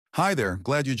Hi there,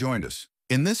 glad you joined us.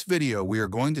 In this video, we are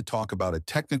going to talk about a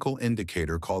technical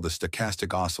indicator called the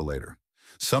stochastic oscillator.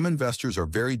 Some investors are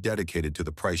very dedicated to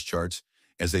the price charts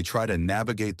as they try to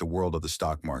navigate the world of the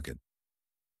stock market.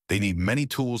 They need many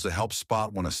tools to help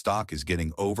spot when a stock is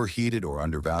getting overheated or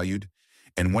undervalued,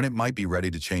 and when it might be ready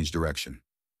to change direction.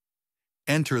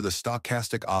 Enter the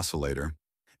stochastic oscillator,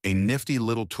 a nifty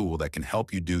little tool that can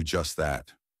help you do just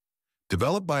that.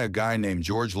 Developed by a guy named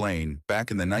George Lane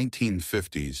back in the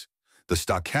 1950s, the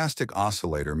stochastic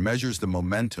oscillator measures the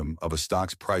momentum of a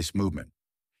stock's price movement.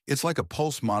 It's like a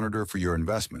pulse monitor for your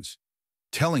investments,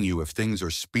 telling you if things are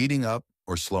speeding up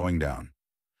or slowing down.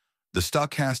 The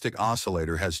stochastic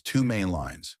oscillator has two main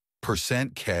lines,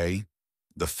 %K,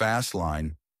 the fast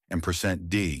line, and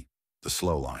 %D, the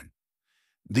slow line.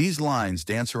 These lines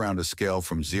dance around a scale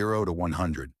from 0 to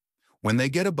 100. When they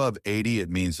get above 80, it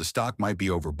means the stock might be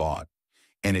overbought,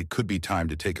 and it could be time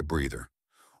to take a breather.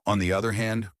 On the other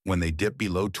hand, when they dip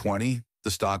below 20, the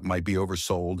stock might be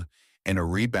oversold, and a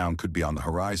rebound could be on the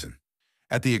horizon.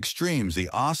 At the extremes, the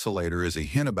oscillator is a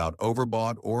hint about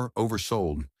overbought or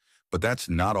oversold, but that's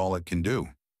not all it can do.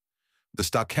 The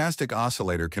stochastic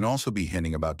oscillator can also be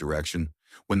hinting about direction.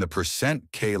 When the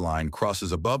 %K line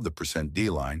crosses above the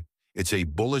 %D line, it's a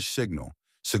bullish signal,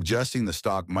 suggesting the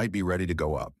stock might be ready to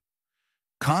go up.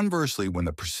 Conversely, when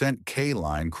the %K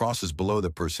line crosses below the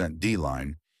 %D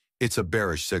line, it's a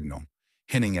bearish signal,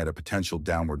 hinting at a potential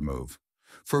downward move.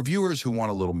 For viewers who want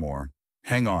a little more,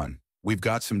 hang on, we've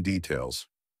got some details.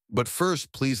 But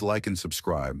first, please like and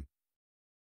subscribe.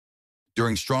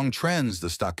 During strong trends, the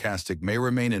stochastic may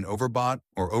remain in overbought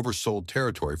or oversold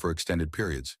territory for extended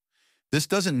periods. This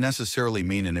doesn't necessarily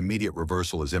mean an immediate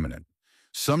reversal is imminent.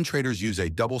 Some traders use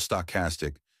a double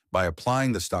stochastic by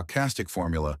applying the stochastic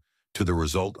formula to the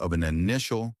result of an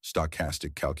initial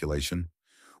stochastic calculation,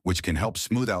 which can help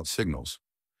smooth out signals.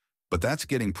 But that's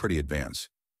getting pretty advanced.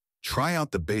 Try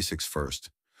out the basics first.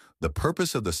 The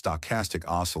purpose of the stochastic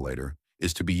oscillator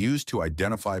is to be used to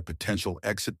identify potential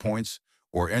exit points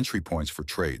or entry points for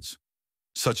trades,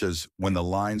 such as when the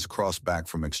lines cross back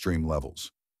from extreme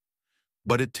levels.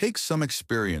 But it takes some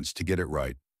experience to get it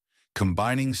right.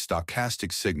 Combining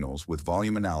stochastic signals with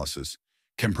volume analysis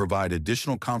can provide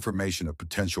additional confirmation of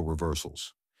potential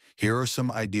reversals. Here are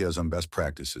some ideas on best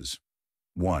practices.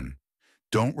 1.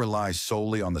 Don't rely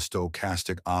solely on the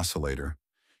stochastic oscillator.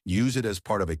 Use it as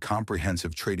part of a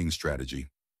comprehensive trading strategy.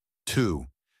 2.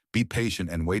 Be patient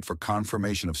and wait for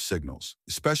confirmation of signals,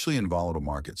 especially in volatile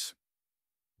markets.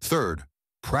 3rd,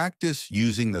 practice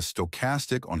using the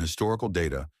stochastic on historical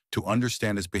data to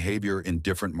understand its behavior in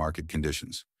different market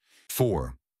conditions.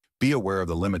 4. Be aware of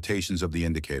the limitations of the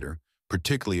indicator,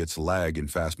 particularly its lag in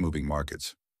fast-moving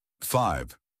markets.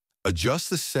 5. Adjust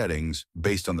the settings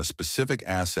based on the specific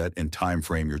asset and time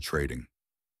frame you're trading.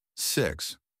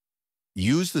 6.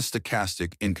 Use the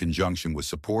stochastic in conjunction with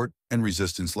support and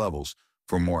resistance levels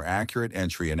for more accurate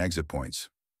entry and exit points.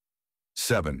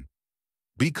 7.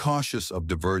 Be cautious of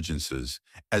divergences,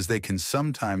 as they can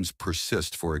sometimes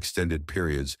persist for extended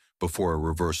periods before a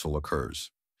reversal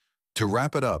occurs. To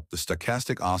wrap it up, the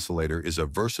stochastic oscillator is a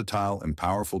versatile and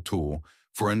powerful tool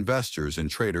for investors and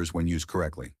traders when used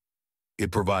correctly. It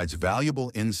provides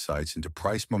valuable insights into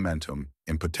price momentum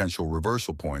and potential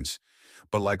reversal points,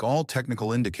 but like all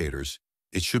technical indicators,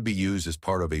 it should be used as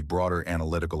part of a broader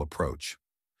analytical approach.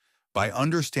 By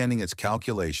understanding its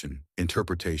calculation,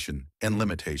 interpretation, and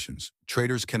limitations,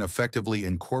 traders can effectively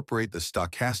incorporate the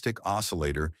stochastic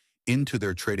oscillator into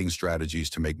their trading strategies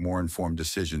to make more informed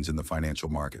decisions in the financial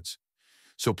markets.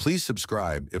 So please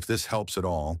subscribe if this helps at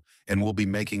all, and we'll be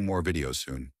making more videos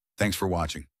soon. Thanks for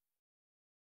watching.